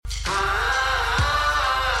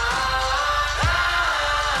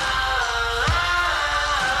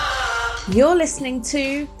You're listening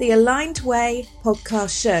to the Aligned Way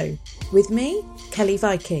podcast show with me, Kelly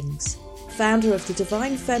Vikings, founder of the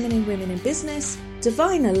Divine Feminine Women in Business,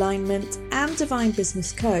 Divine Alignment and Divine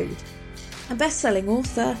Business Code, and best-selling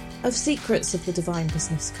author of Secrets of the Divine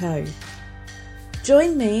Business Code.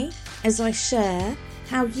 Join me as I share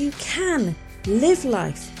how you can live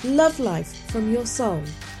life, love life from your soul,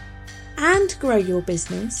 and grow your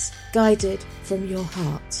business guided from your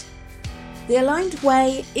heart. The Aligned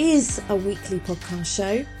Way is a weekly podcast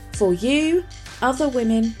show for you, other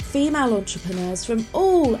women, female entrepreneurs from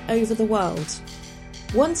all over the world,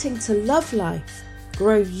 wanting to love life,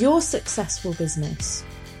 grow your successful business,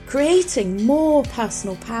 creating more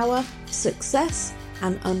personal power, success,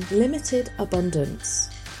 and unlimited abundance.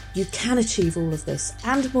 You can achieve all of this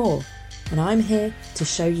and more, and I'm here to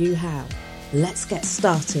show you how. Let's get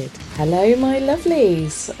started. Hello, my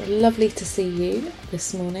lovelies. Lovely to see you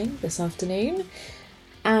this morning, this afternoon.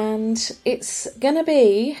 And it's going to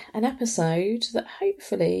be an episode that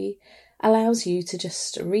hopefully allows you to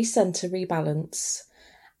just recenter, rebalance,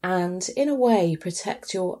 and in a way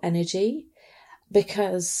protect your energy,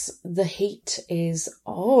 because the heat is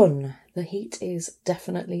on. The heat is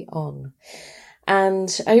definitely on.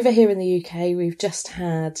 And over here in the UK, we've just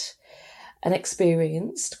had and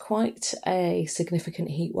experienced quite a significant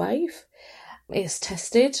heat wave. It's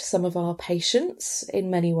tested some of our patience in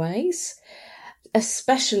many ways,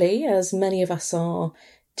 especially as many of us are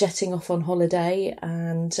jetting off on holiday,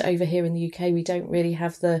 and over here in the UK we don't really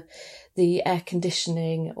have the air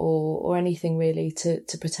conditioning or anything really to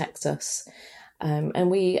protect us. And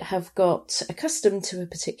we have got accustomed to a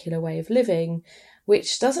particular way of living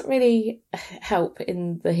which doesn't really help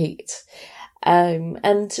in the heat.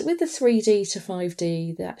 And with the 3D to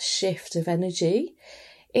 5D, that shift of energy,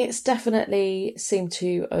 it's definitely seemed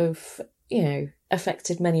to have,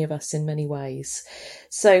 affected many of us in many ways.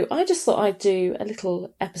 So I just thought I'd do a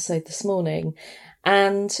little episode this morning.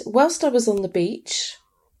 And whilst I was on the beach,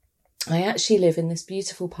 I actually live in this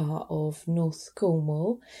beautiful part of North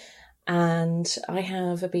Cornwall, and I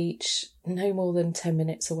have a beach no more than 10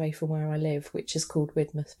 minutes away from where I live, which is called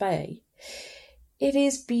Widmouth Bay. It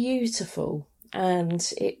is beautiful.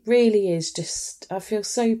 And it really is just, I feel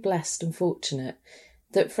so blessed and fortunate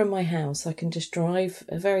that from my house I can just drive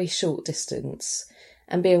a very short distance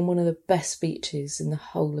and be on one of the best beaches in the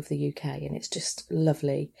whole of the UK. And it's just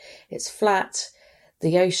lovely. It's flat,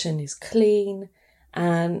 the ocean is clean,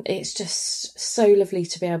 and it's just so lovely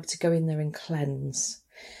to be able to go in there and cleanse.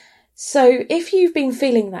 So if you've been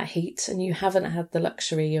feeling that heat and you haven't had the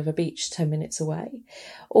luxury of a beach 10 minutes away,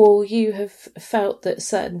 or you have felt that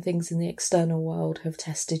certain things in the external world have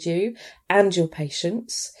tested you and your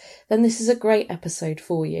patience, then this is a great episode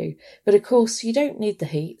for you. But of course, you don't need the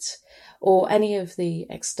heat or any of the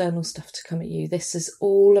external stuff to come at you. This is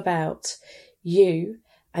all about you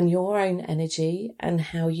and your own energy and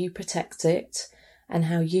how you protect it and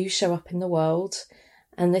how you show up in the world.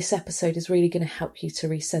 And this episode is really going to help you to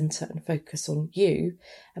recenter and focus on you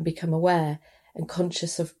and become aware and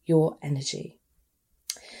conscious of your energy.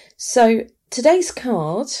 So today's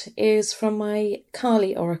card is from my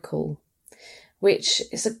Kali Oracle, which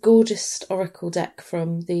is a gorgeous oracle deck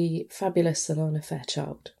from the fabulous Alana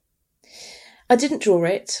Fairchild. I didn't draw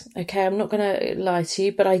it, okay, I'm not going to lie to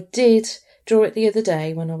you, but I did draw it the other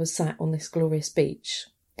day when I was sat on this glorious beach.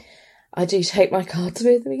 I do take my cards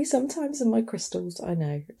with me sometimes and my crystals. I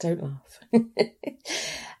know, don't laugh.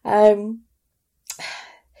 And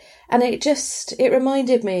it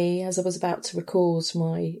reminded me, as I was about to record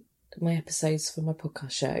my episodes for my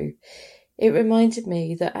podcast show, it reminded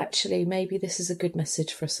me that actually maybe this is a good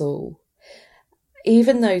message for us all.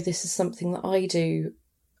 Even though this is something that I do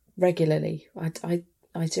regularly,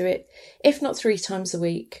 I do it, if not 3 times a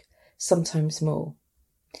week, sometimes more.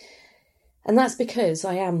 And that's because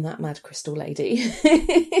I am that mad crystal lady.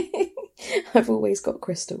 I've always got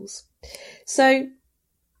crystals. So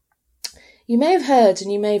you may have heard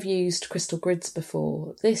and you may have used crystal grids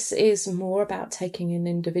before. This is more about taking an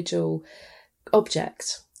individual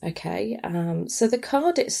object. Okay. So the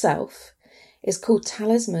card itself is called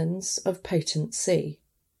Talismans of Potency.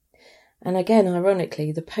 And again,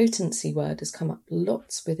 ironically, the potency word has come up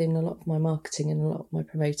lots within a lot of my marketing and a lot of my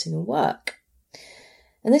promoting and work.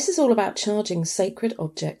 And this is all about charging sacred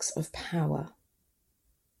objects of power.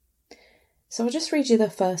 So I'll just read you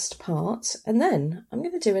the first part and then I'm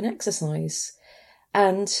going to do an exercise.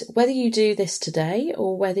 And whether you do this today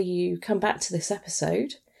or whether you come back to this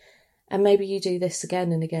episode and maybe you do this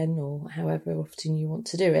again and again or however often you want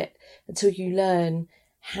to do it until you learn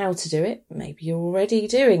how to do it. Maybe you're already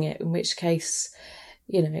doing it, in which case,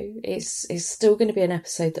 it's still going to be an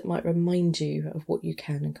episode that might remind you of what you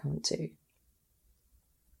can and can't do.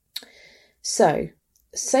 So,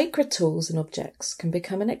 sacred tools and objects can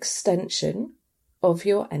become an extension of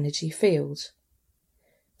your energy field,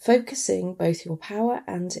 focusing both your power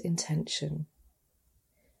and intention,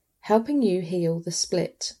 helping you heal the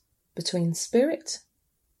split between spirit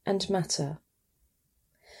and matter,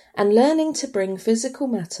 and learning to bring physical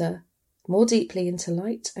matter more deeply into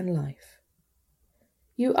light and life.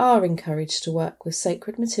 You are encouraged to work with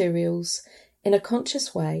sacred materials in a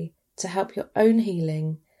conscious way to help your own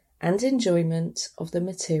healing and enjoyment of the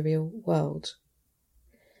material world.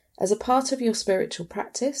 As a part of your spiritual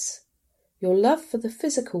practice, your love for the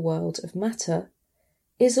physical world of matter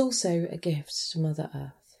is also a gift to Mother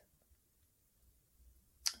Earth.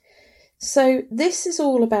 So this is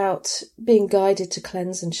all about being guided to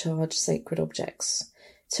cleanse and charge sacred objects,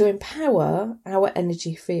 to empower our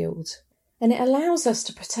energy field. And it allows us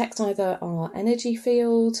to protect either our energy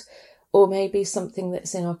field or maybe something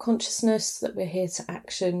that's in our consciousness that we're here to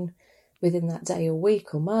action within that day or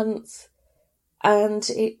week or month. And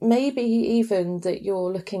it may be even that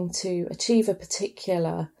you're looking to achieve a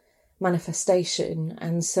particular manifestation,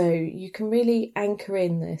 and so you can really anchor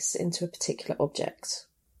in this into a particular object.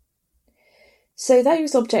 So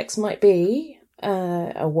those objects might be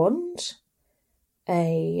a wand,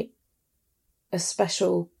 a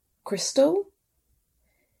special crystal.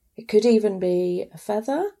 It could even be a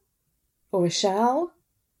feather or a shell.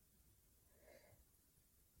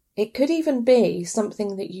 It could even be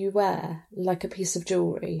something that you wear, like a piece of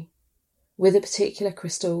jewellery, with a particular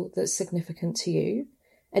crystal that's significant to you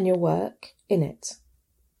and your work in it.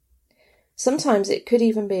 Sometimes it could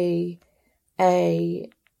even be a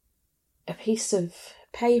piece of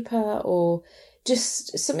paper or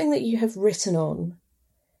just something that you have written on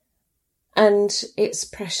and it's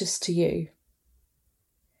precious to you.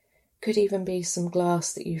 Could even be some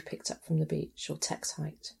glass that you've picked up from the beach, or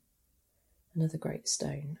textite, another great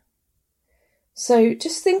stone. So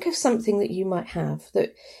just think of something that you might have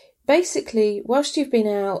that basically, whilst you've been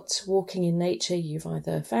out walking in nature, you've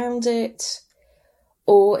either found it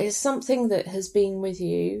or is something that has been with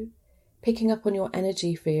you, picking up on your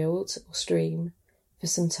energy field or stream for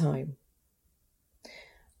some time.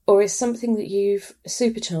 Or is something that you've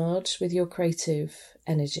supercharged with your creative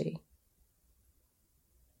energy.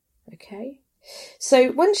 Okay?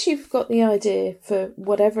 So once you've got the idea for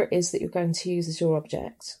whatever it is that you're going to use as your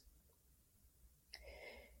object,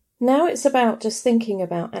 now it's about just thinking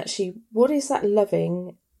about actually what is that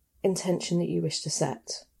loving intention that you wish to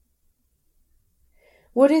set?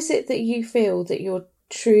 What is it that you feel that you're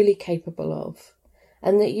truly capable of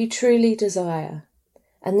and that you truly desire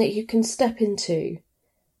and that you can step into?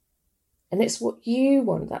 And it's what you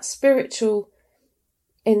want, that spiritual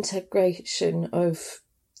integration of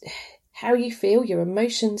how you feel, your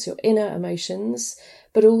emotions, your inner emotions,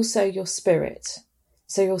 but also your spirit.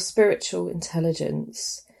 So your spiritual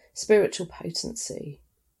intelligence, spiritual potency,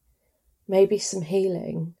 maybe some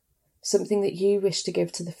healing, something that you wish to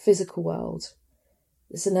give to the physical world.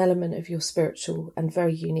 It's an element of your spiritual and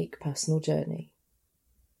very unique personal journey.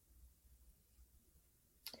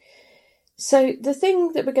 So the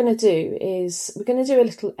thing that we're going to do is we're going to do a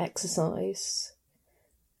little exercise,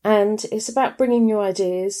 and it's about bringing your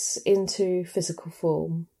ideas into physical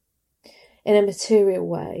form in a material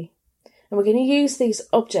way. And we're going to use these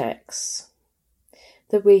objects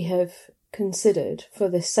that we have considered for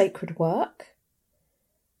this sacred work,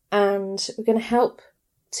 and we're going to help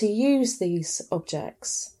to use these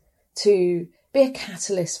objects to be a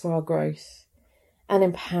catalyst for our growth and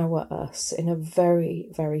empower us in a very,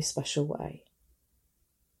 very special way.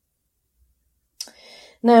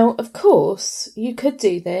 Now, of course, you could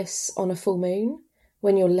do this on a full moon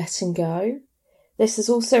when you're letting go. This is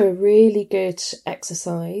also a really good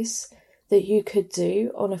exercise that you could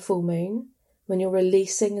do on a full moon when you're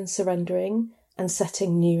releasing and surrendering and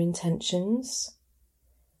setting new intentions.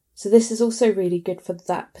 So this is also really good for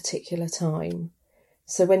that particular time.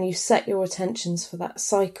 So when you set your intentions for that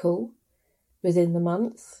cycle within the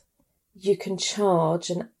month, you can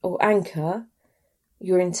charge or anchor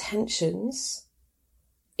your intentions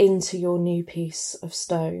into your new piece of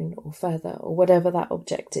stone or feather or whatever that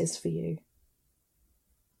object is for you.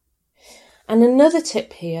 And another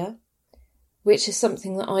tip here, which is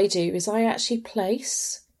something that I do, is I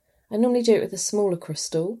normally do it with a smaller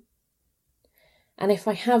crystal. And if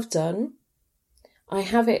I have done, I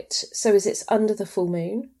have it so as it's under the full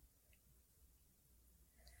moon.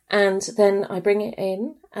 And then I bring it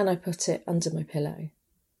in and I put it under my pillow.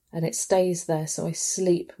 And it stays there, so I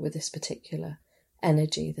sleep with this particular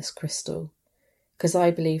energy, this crystal. Because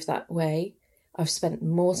I believe that way I've spent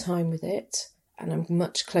more time with it and I'm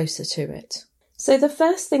much closer to it. So the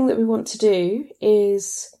first thing that we want to do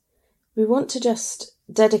is we want to just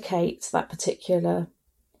dedicate that particular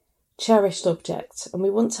cherished object, and we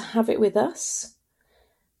want to have it with us.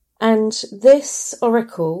 And this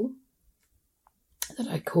oracle that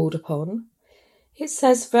I called upon, it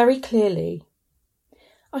says very clearly,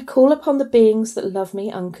 I call upon the beings that love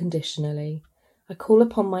me unconditionally. I call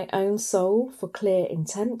upon my own soul for clear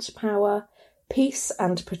intent, power, peace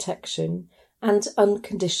and protection, and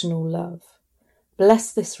unconditional love.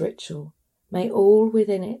 Bless this ritual. May all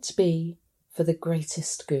within it be for the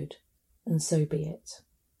greatest good, and so be it.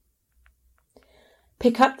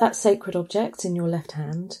 Pick up that sacred object in your left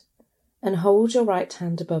hand and hold your right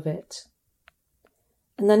hand above it.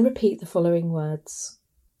 And then repeat the following words.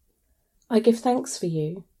 I give thanks for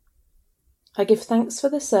you. I give thanks for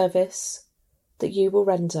the service that you will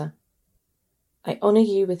render. I honour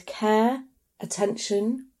you with care,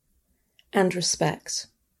 attention, and respect.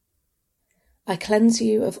 I cleanse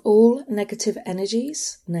you of all negative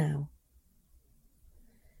energies now.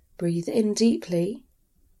 Breathe in deeply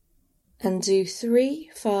and do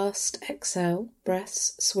 3 fast exhale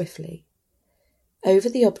breaths swiftly over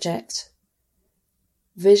the object,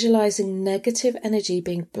 visualising negative energy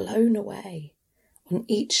being blown away on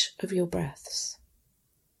each of your breaths.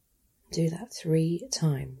 Do that 3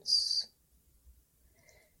 times.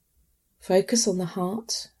 Focus on the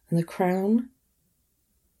heart and the crown,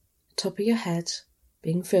 top of your head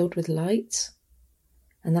being filled with light,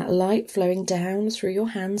 and that light flowing down through your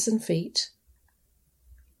hands and feet.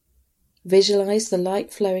 Visualise the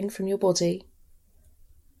light flowing from your body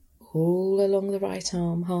all along the right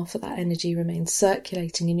arm. Half of that energy remains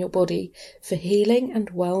circulating in your body for healing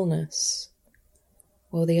and wellness,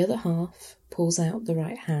 while the other half pulls out the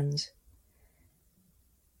right hand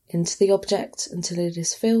into the object until it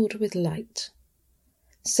is filled with light,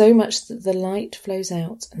 so much that the light flows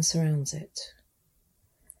out and surrounds it.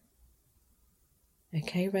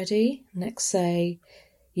 Okay, ready? Next say,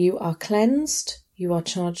 you are cleansed, you are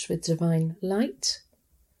charged with divine light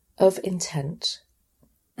of intent,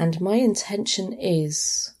 and my intention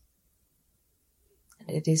is, and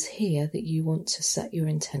it is here that you want to set your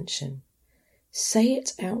intention. Say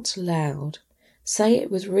it out loud, say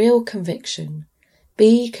it with real conviction,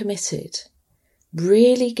 be committed,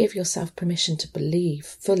 really give yourself permission to believe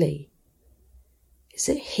fully. Is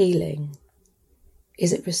it healing?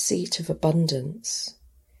 Is it receipt of abundance?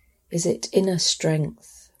 Is it inner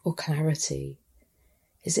strength or clarity?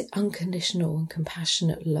 Is it unconditional and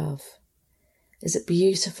compassionate love? Is it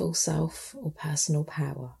beautiful self or personal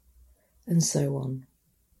power? And so on.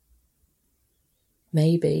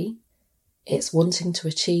 Maybe it's wanting to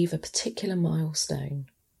achieve a particular milestone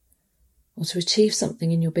or to achieve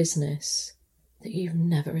something in your business that you've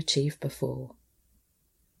never achieved before.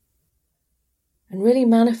 And really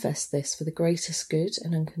manifest this for the greatest good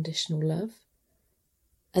and unconditional love.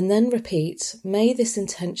 And then repeat, may this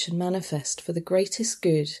intention manifest for the greatest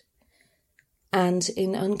good and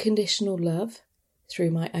in unconditional love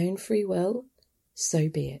through my own free will, so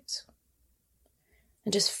be it.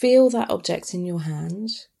 And just feel that object in your hand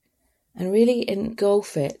and really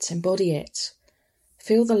engulf it, embody it.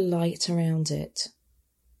 Feel the light around it.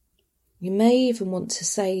 You may even want to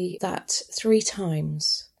say that 3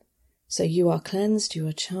 times. So you are cleansed, you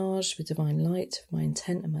are charged with divine light. My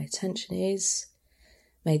intent and my attention is,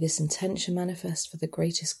 may this intention manifest for the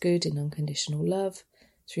greatest good in unconditional love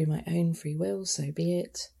through my own free will, so be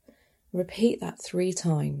it. Repeat that 3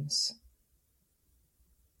 times.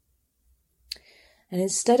 And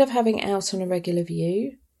instead of having it out on a regular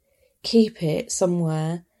view, keep it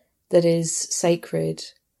somewhere that is sacred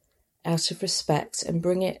out of respect and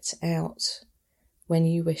bring it out when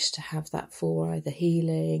you wish to have that for either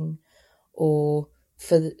healing or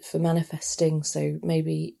for manifesting. So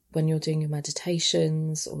maybe when you're doing your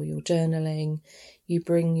meditations or your journaling, you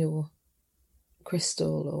bring your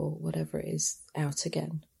crystal or whatever it is out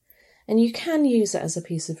again. And you can use it as a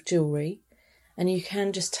piece of jewellery, and you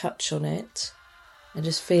can just touch on it and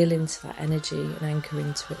just feel into that energy and anchor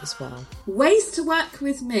into it as well. Ways to work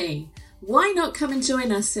with me. Why not come and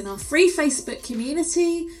join us in our free Facebook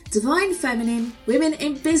community, Divine Feminine Women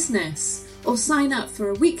in Business, or sign up for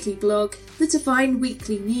a weekly blog, the Divine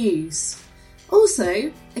Weekly News.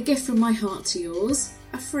 Also, a gift from my heart to yours,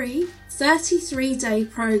 a free 33-day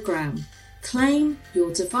programme. Claim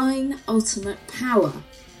your divine ultimate power.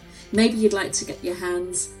 Maybe you'd like to get your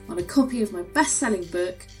hands on a copy of my best-selling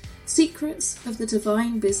book, Secrets of the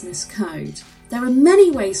Divine Business Code. There are many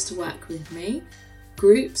ways to work with me,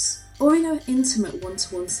 groups, or in an intimate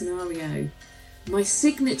one-to-one scenario. My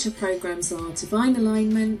signature programs are Divine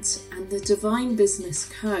Alignment and the Divine Business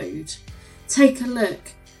Code. Take a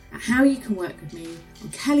look at how you can work with me on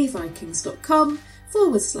kellyvikings.com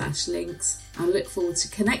www.thebrandingcoach.com/links. I look forward to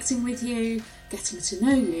connecting with you, getting to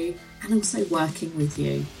know you, and also working with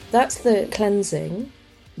you. That's the cleansing.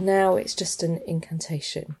 Now it's just an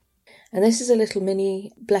incantation. And this is a little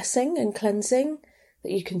mini blessing and cleansing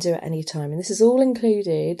that you can do at any time. And this is all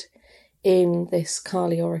included in this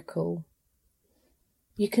Kali Oracle.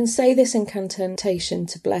 You can say this incantation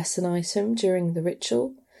to bless an item during the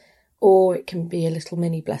ritual, or it can be a little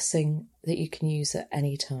mini blessing that you can use at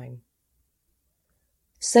any time.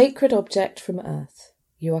 Sacred object from earth,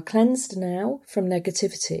 you are cleansed now from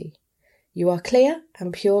negativity. You are clear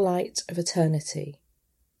and pure light of eternity.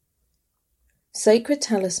 Sacred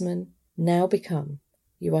talisman, now become.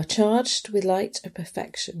 You are charged with light of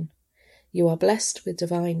perfection. You are blessed with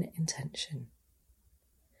divine intention.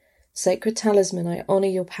 Sacred talisman, I honour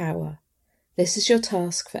your power. This is your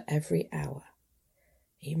task for every hour.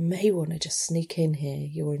 You may want to just sneak in here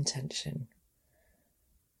your intention.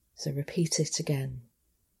 So repeat it again.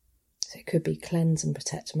 So it could be cleanse and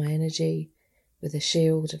protect my energy with a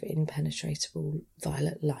shield of impenetrable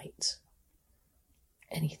violet light.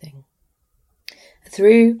 Anything.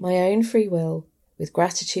 Through my own free will, with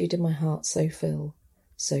gratitude in my heart so fill,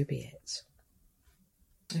 so be it.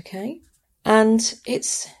 Okay? And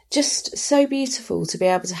it's just so beautiful to be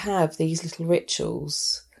able to have these little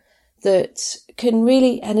rituals that can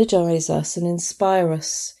really energise us and inspire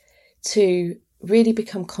us to really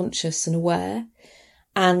become conscious and aware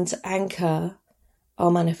and anchor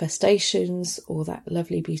our manifestations or that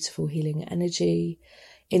lovely, beautiful healing energy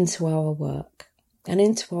into our work and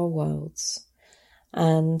into our worlds.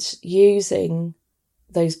 And using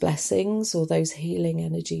those blessings or those healing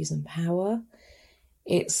energies and power,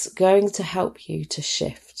 it's going to help you to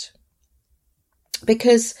shift.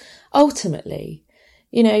 Because ultimately,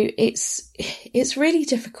 you know, it's really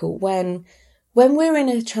difficult when we're in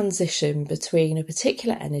a transition between a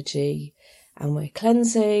particular energy and we're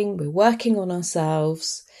cleansing, we're working on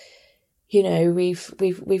ourselves. You know,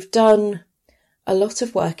 we've done a lot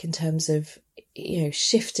of work in terms of, you know,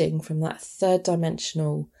 shifting from that third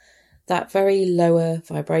dimensional, that very lower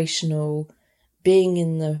vibrational, being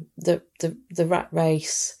in the rat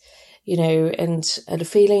race, you know, and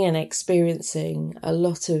feeling and experiencing a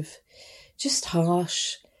lot of just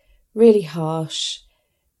harsh, really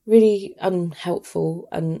unhelpful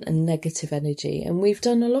and negative energy. And we've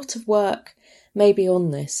done a lot of work maybe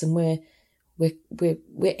on this, and we're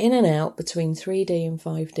in and out between 3D and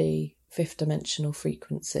 5D, fifth dimensional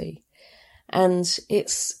frequency. And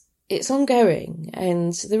it's ongoing.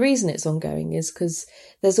 And the reason it's ongoing is because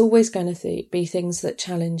there's always going to be things that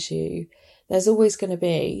challenge you. There's always going to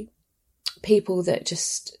be people that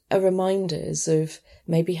just are reminders of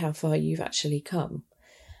maybe how far you've actually come.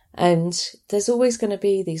 And there's always going to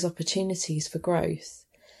be these opportunities for growth.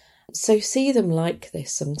 So see them like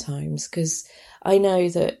this sometimes, because I know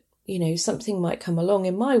that, you know, something might come along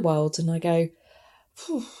in my world and I go,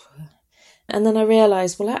 phew. And then I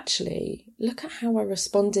realise, well, actually, look at how I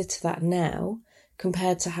responded to that now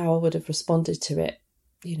compared to how I would have responded to it,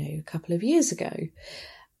 you know, a couple of years ago.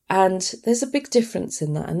 And there's a big difference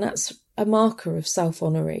in that. And that's a marker of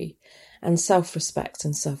self-honouring and self-respect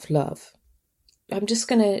and self-love. I'm just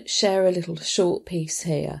going to share a little short piece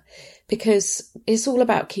here because it's all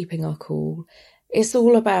about keeping our cool. It's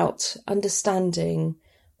all about understanding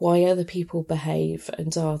why other people behave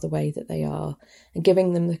and are the way that they are, and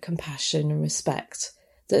giving them the compassion and respect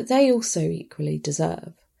that they also equally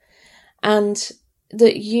deserve. And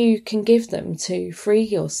that you can give them to free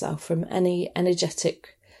yourself from any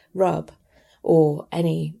energetic rub or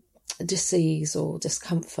any disease or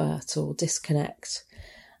discomfort or disconnect,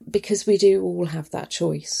 because we do all have that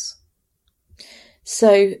choice.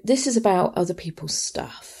 So this is about other people's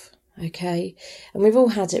stuff. Okay, and we've all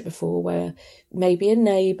had it before where maybe a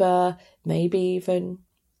neighbour, maybe even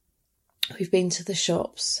we've been to the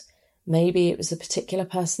shops, maybe it was a particular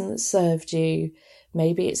person that served you,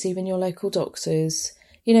 maybe it's even your local doctors.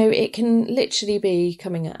 You know, it can literally be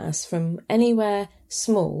coming at us from anywhere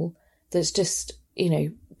small that's just, you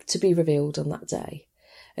know, to be revealed on that day.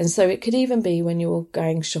 And so it could even be when you're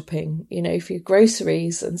going shopping, you know, for your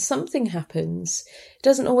groceries and something happens. It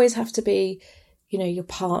doesn't always have to be, you know, your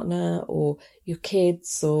partner or your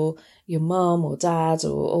kids or your mum or dad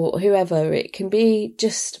or whoever. It can be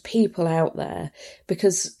just people out there,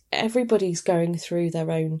 because everybody's going through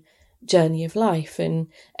their own journey of life and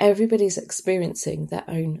everybody's experiencing their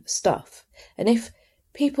own stuff. And if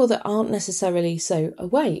people that aren't necessarily so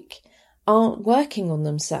awake aren't working on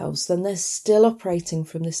themselves, then they're still operating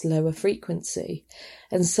from this lower frequency.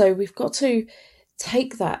 And so we've got to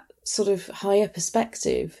take that sort of higher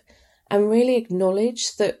perspective and really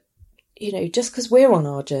acknowledge that, you know, just because we're on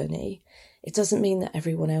our journey, it doesn't mean that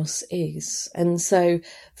everyone else is. And so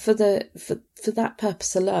for that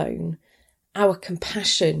purpose alone, our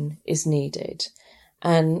compassion is needed.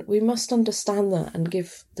 And we must understand that and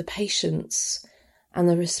give the patience and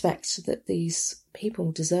the respect that these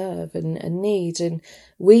people deserve and need. And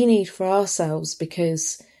we need for ourselves,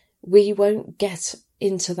 because we won't get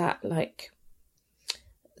into that, like,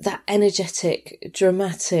 that energetic,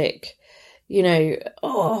 dramatic,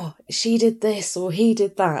 oh, she did this or he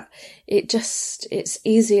did that. It's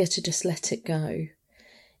easier to just let it go.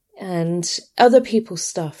 And other people's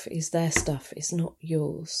stuff is their stuff, it's not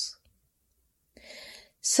yours.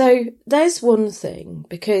 So there's one thing,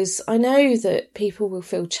 because I know that people will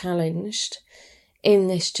feel challenged in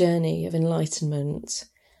this journey of enlightenment.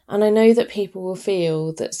 And I know that people will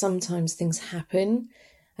feel that sometimes things happen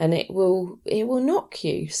and it will knock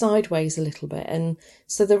you sideways a little bit. And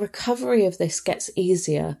so the recovery of this gets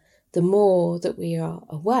easier the more that we are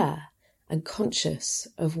aware and conscious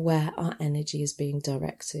of where our energy is being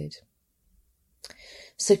directed.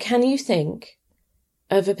 So can you think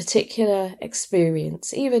of a particular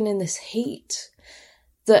experience, even in this heat,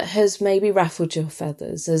 that has maybe ruffled your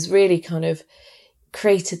feathers, has really kind of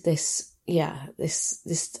created this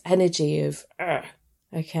energy of,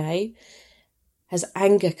 okay? Has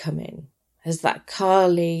anger come in? Has that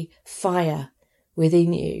Kali fire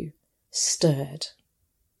within you stirred?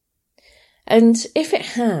 And if it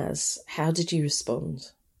has, how did you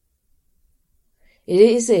respond?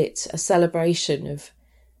 Is it a celebration of,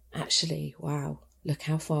 actually, wow, look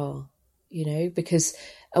how far, because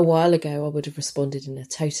a while ago I would have responded in a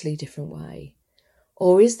totally different way?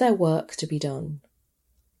 Or is there work to be done?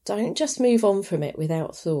 Don't just move on from it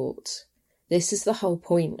without thought. This is the whole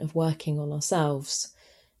point of working on ourselves,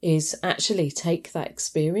 is actually take that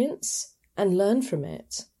experience and learn from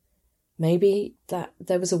it. Maybe that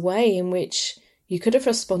there was a way in which you could have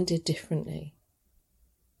responded differently.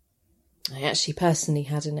 I actually personally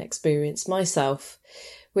had an experience myself,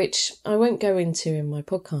 which I won't go into in my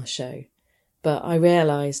podcast show, but I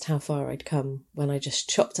realised how far I'd come when I just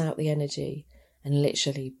chopped out the energy and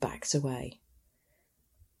literally backed away.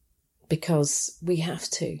 Because we have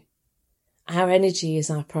to. Our energy is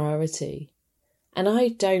our priority, and I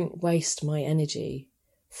don't waste my energy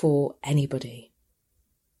for anybody,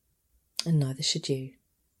 and neither should you.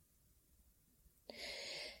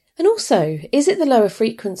 And also, is it the lower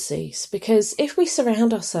frequencies? Because if we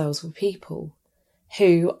surround ourselves with people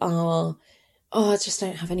who are, I just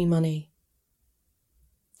don't have any money,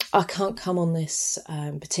 I can't come on this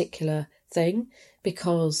particular thing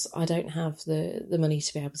because I don't have the money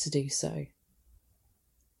to be able to do so.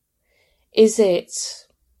 Is it,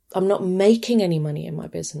 I'm not making any money in my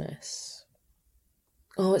business?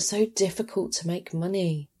 Oh, it's so difficult to make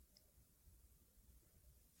money.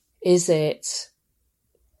 Is it,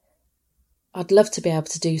 I'd love to be able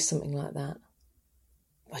to do something like that,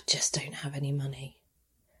 I just don't have any money.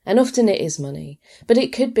 And often it is money, but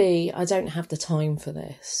it could be, I don't have the time for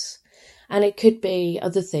this. And it could be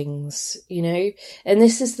other things, and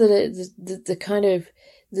this is the kind of,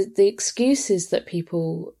 the excuses that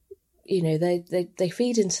people, they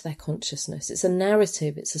feed into their consciousness. It's a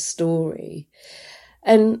narrative, it's a story.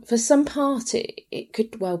 And for some part, it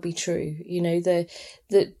could well be true,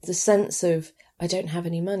 the sense of, I don't have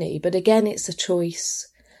any money. But again, it's a choice.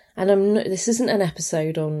 And this isn't an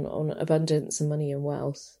episode on abundance and money and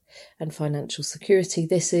wealth and financial security.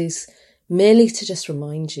 This is merely to just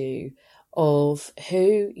remind you of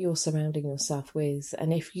who you're surrounding yourself with.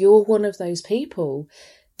 And if you're one of those people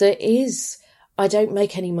that is, I don't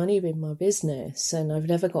make any money in my business and I've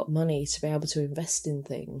never got money to be able to invest in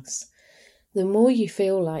things, the more you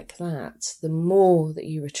feel like that, the more that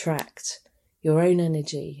you retract your own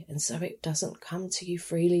energy, and so it doesn't come to you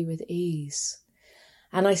freely with ease.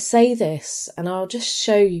 And I say this, and I'll just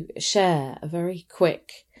share a very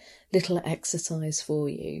quick little exercise for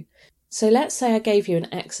you. So let's say I gave you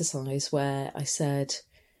an exercise where I said,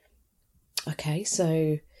 okay,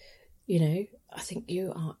 so, I think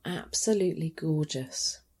you are absolutely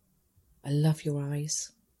gorgeous. I love your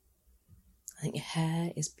eyes. I think your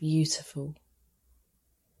hair is beautiful.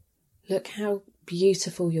 Look how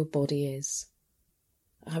beautiful your body is.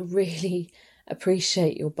 I really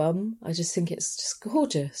appreciate your bum. I just think it's just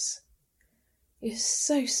gorgeous. You're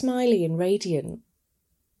so smiley and radiant.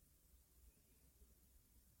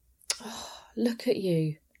 Oh, look at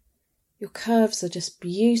you. Your curves are just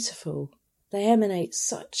beautiful. They emanate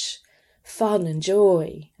such fun and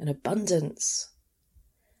joy and abundance.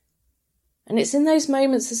 And it's in those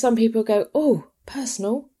moments that some people go, oh,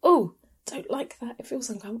 personal. Oh, don't like that. It feels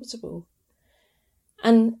uncomfortable.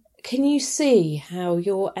 And can you see how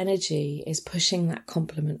your energy is pushing that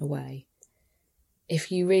compliment away? if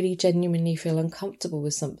you really genuinely feel uncomfortable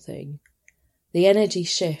with something, the energy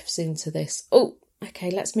shifts into this, oh, okay,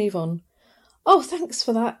 let's move on. Oh, thanks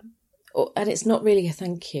for that. Oh, and it's not really a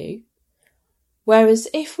thank you. Whereas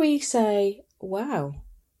if we say, wow,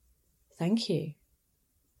 thank you.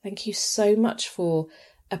 Thank you so much for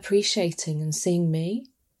appreciating and seeing me.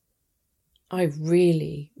 I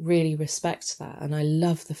really, really respect that. And I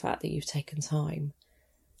love the fact that you've taken time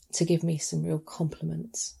to give me some real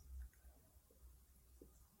compliments.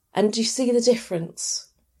 And do you see the difference?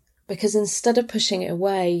 Because instead of pushing it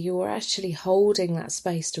away, you're actually holding that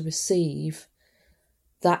space to receive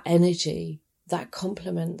that energy, that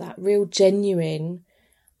compliment, that real genuine,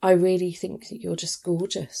 I really think that you're just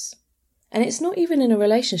gorgeous. And it's not even in a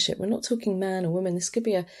relationship. We're not talking man or woman. This could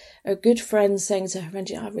be a good friend saying to her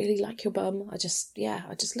friend, I really like your bum. I just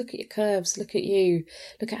look at your curves, look at you,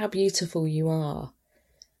 look at how beautiful you are.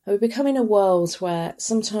 And we're becoming a world where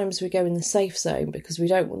sometimes we go in the safe zone because we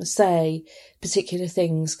don't want to say particular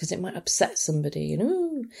things because it might upset somebody.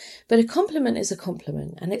 But a compliment is a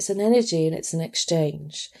compliment, and it's an energy and it's an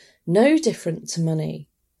exchange. No different to money.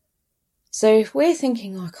 So if we're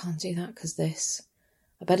thinking, I can't do that because this,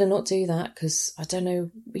 I better not do that because I don't know,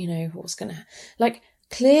 what's going to...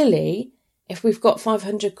 clearly, if we've got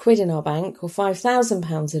 500 quid in our bank or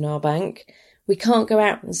 £5,000 in our bank, we can't go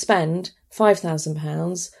out and spend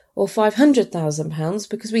 £5,000 or £500,000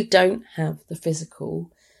 because we don't have the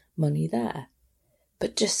physical money there.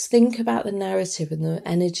 But just think about the narrative and the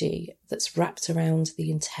energy that's wrapped around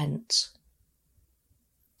the intent.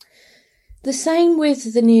 The same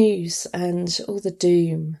with the news and all the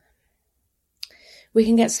doom. We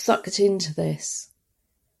can get sucked into this.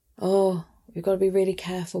 Oh, we've got to be really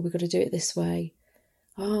careful. We've got to do it this way.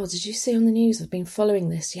 Oh, did you see on the news? I've been following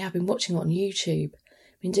this. Yeah, I've been watching it on YouTube.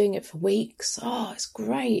 I've been doing it for weeks. Oh, it's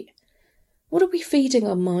great. What are we feeding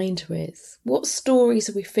our mind with? What stories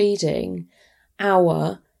are we feeding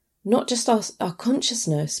not just our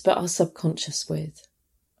consciousness, but our subconscious with?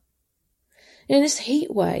 In this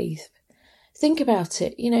heat wave, think about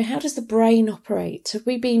it. How does the brain operate? Have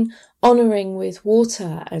we been honouring with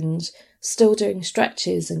water and still doing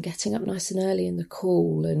stretches and getting up nice and early in the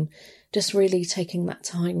cool and just really taking that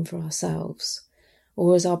time for ourselves?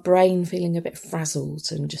 Or is our brain feeling a bit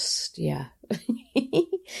frazzled and just,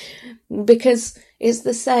 Because it's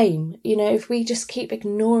the same, if we just keep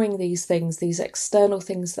ignoring these things, these external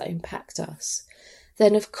things that impact us,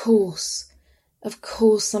 then of course,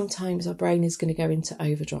 sometimes our brain is going to go into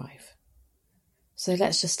overdrive. So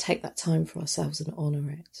let's just take that time for ourselves and honour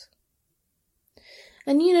it.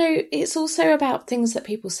 And it's also about things that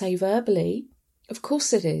people say verbally. Of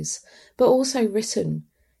course it is, but also written.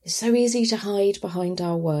 It's so easy to hide behind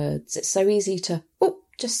our words. It's so easy to,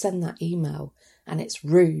 just send that email and it's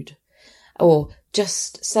rude. Or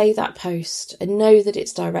just say that post and know that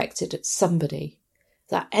it's directed at somebody.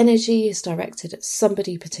 That energy is directed at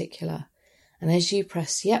somebody particular. And as you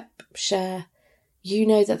press, share, you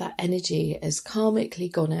know that energy has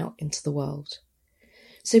karmically gone out into the world.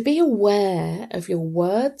 So be aware of your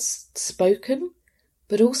words spoken,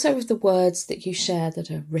 but also of the words that you share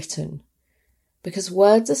that are written. Because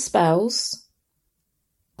words are spells,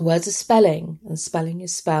 words are spelling, and spelling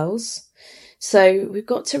is spells. So we've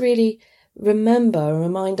got to really remember and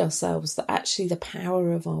remind ourselves that actually the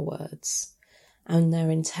power of our words and their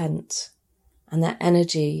intent and their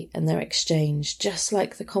energy and their exchange, just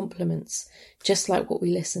like the compliments, just like what we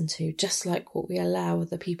listen to, just like what we allow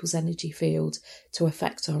other people's energy field to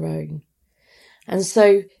affect our own. And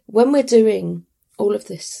so when we're doing all of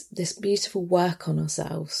this beautiful work on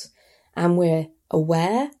ourselves, and we're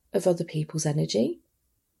aware of other people's energy,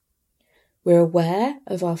 we're aware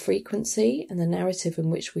of our frequency and the narrative in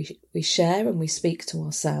which we share and we speak to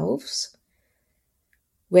ourselves.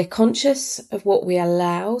 We're conscious of what we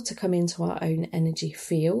allow to come into our own energy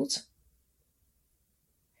field.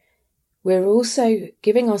 We're also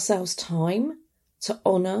giving ourselves time to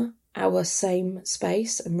honour our same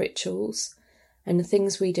space and rituals and the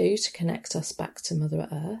things we do to connect us back to Mother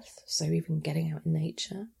Earth, so even getting out in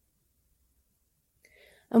nature.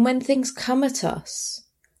 And when things come at us,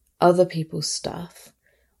 other people's stuff,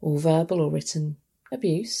 or verbal or written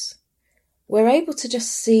abuse, we're able to just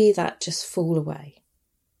see that just fall away.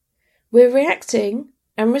 We're reacting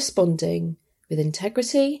and responding with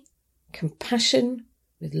integrity, compassion,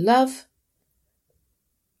 with love.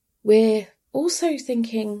 We're also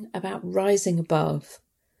thinking about rising above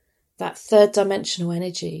that third dimensional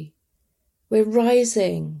energy. We're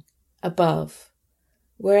rising above.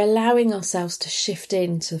 We're allowing ourselves to shift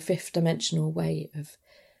into the fifth dimensional way of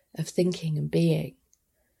thinking and being.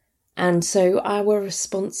 And so our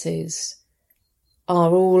responses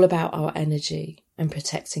are all about our energy and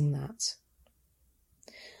protecting that.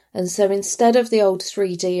 And so instead of the old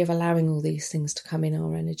 3D of allowing all these things to come in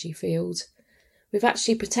our energy field, we've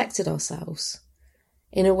actually protected ourselves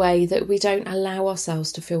in a way that we don't allow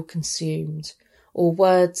ourselves to feel consumed, or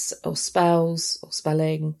words or spells or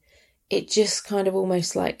spelling. It just kind of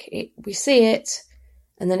almost like we see it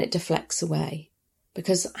and then it deflects away,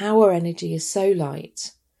 because our energy is so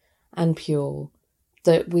light and pure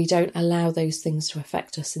that we don't allow those things to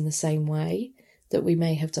affect us in the same way that we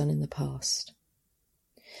may have done in the past.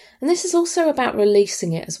 And this is also about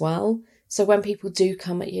releasing it as well. So when people do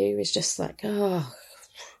come at you, it's just like, oh,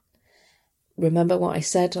 remember what I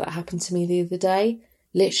said that happened to me the other day?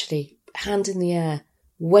 Literally, hand in the air,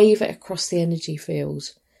 wave it across the energy field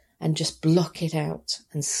and just block it out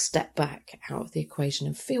and step back out of the equation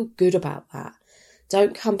and feel good about that.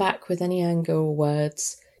 Don't come back with any anger or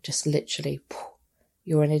words. Just literally,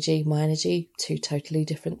 your energy, my energy, two totally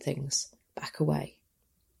different things. Back away.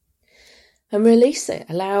 And release it.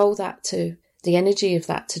 Allow the energy of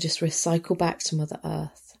that to just recycle back to Mother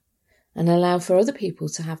Earth, and allow for other people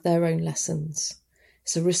to have their own lessons.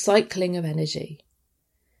 It's a recycling of energy.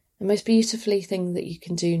 The most beautifully thing that you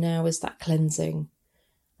can do now is that cleansing.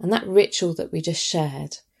 And that ritual that we just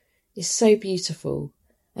shared is so beautiful,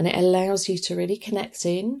 and it allows you to really connect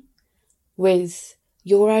in with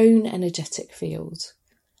your own energetic field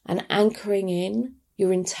and anchoring in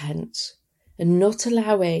your intent and not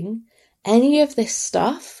allowing any of this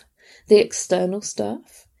stuff, the external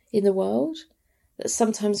stuff in the world that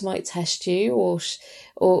sometimes might test you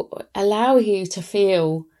or allow you to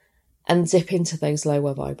feel and dip into those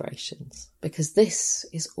lower vibrations, because this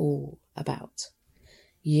is all about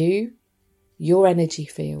you, your energy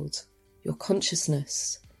field, your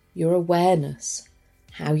consciousness, your awareness,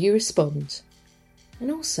 how you respond,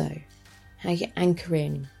 and also how you anchor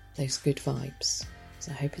in those good vibes.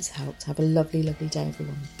 So I hope it's helped. Have a lovely, lovely day,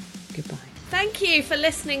 everyone. Goodbye. Thank you for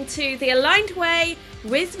listening to The Aligned Way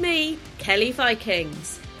with me, Kelly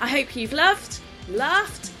Vikings. I hope you've loved,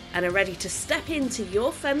 laughed, and are ready to step into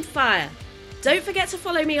your femme fire. Don't forget to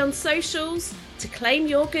follow me on socials. To claim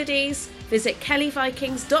your goodies, visit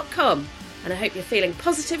kellyvikings.com. And I hope you're feeling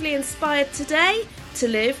positively inspired today to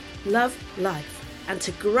live, love, life, and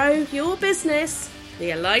to grow your business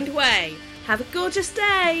the aligned way. Have a gorgeous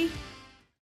day.